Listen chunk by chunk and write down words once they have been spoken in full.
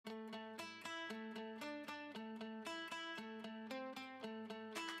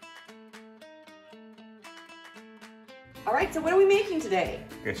All right, so what are we making today?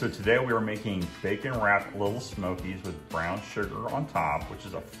 Okay, so today we are making bacon wrapped little smokies with brown sugar on top, which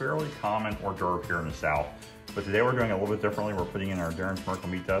is a fairly common hors d'oeuvre here in the South. But today we're doing it a little bit differently. We're putting in our Deron's Miracle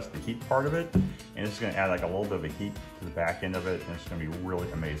Meat Dust, the heat part of it, and it's gonna add like a little bit of a heat to the back end of it, and it's gonna be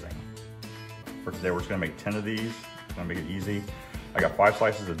really amazing. For today, we're just gonna make 10 of these. It's gonna make it easy. I got 5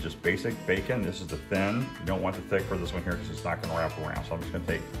 slices of just basic bacon. This is the thin. You don't want the thick for this one here because it's not gonna wrap around. So I'm just gonna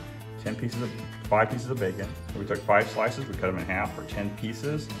take 5 pieces of bacon. So we took 5 slices, we cut them in half for 10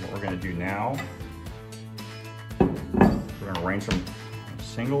 pieces. And what we're gonna do now, we're gonna arrange them in a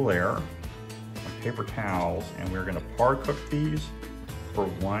single layer on paper towels, and we're gonna par cook these for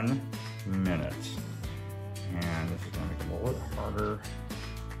 1 minute. And this is gonna make it a little bit harder.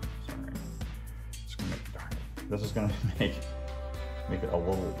 Sorry, this is gonna make it a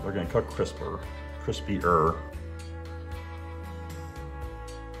little, they're gonna cook crispier.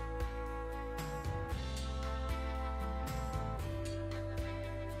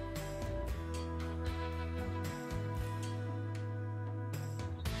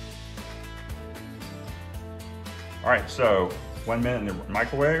 All right, so 1 minute in the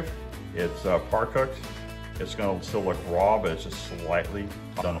microwave. It's par cooked. It's gonna still look raw, but it's just slightly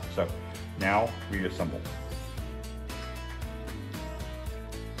done. So now we assemble.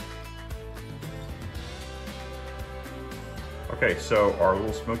 Okay, so our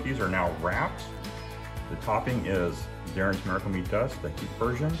little smokies are now wrapped. The topping is Deron's Miracle Meat Dust, the heat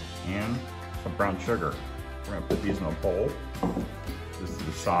version, and some brown sugar. We're gonna put these in a bowl. This is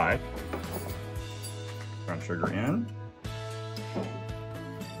the side. Brown sugar in.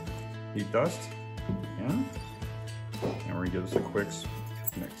 Heat dust in. And we're gonna give this a quick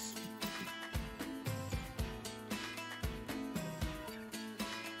mix.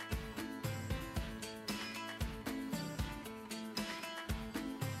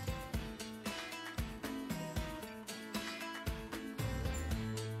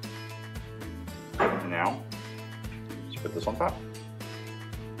 And now, let's put this on top.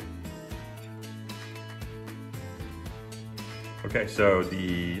 Okay, so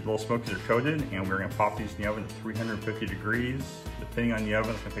the little smokies are coated, and we're gonna pop these in the oven at 350 degrees. Depending on the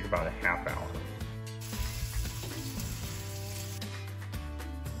oven, it's gonna take about a half hour.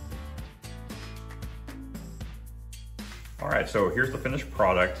 All right, so here's the finished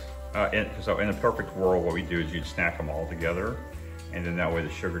product. So in a perfect world, what we do is you'd snack them all together, and then that way the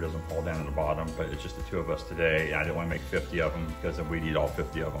sugar doesn't fall down to the bottom, but it's just the 2 of us today, and I didn't wanna make 50 of them because then we'd eat all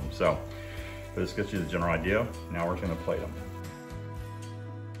 50 of them. So, but this gets you the general idea. Now we're gonna plate them.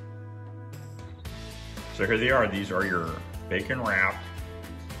 So here they are. These are your bacon wrapped,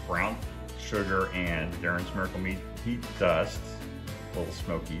 brown sugar, and Deron's Miracle Meat Dust little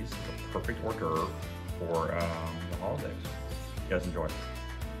smokies. A perfect hors d'oeuvre for the holidays. You guys enjoy.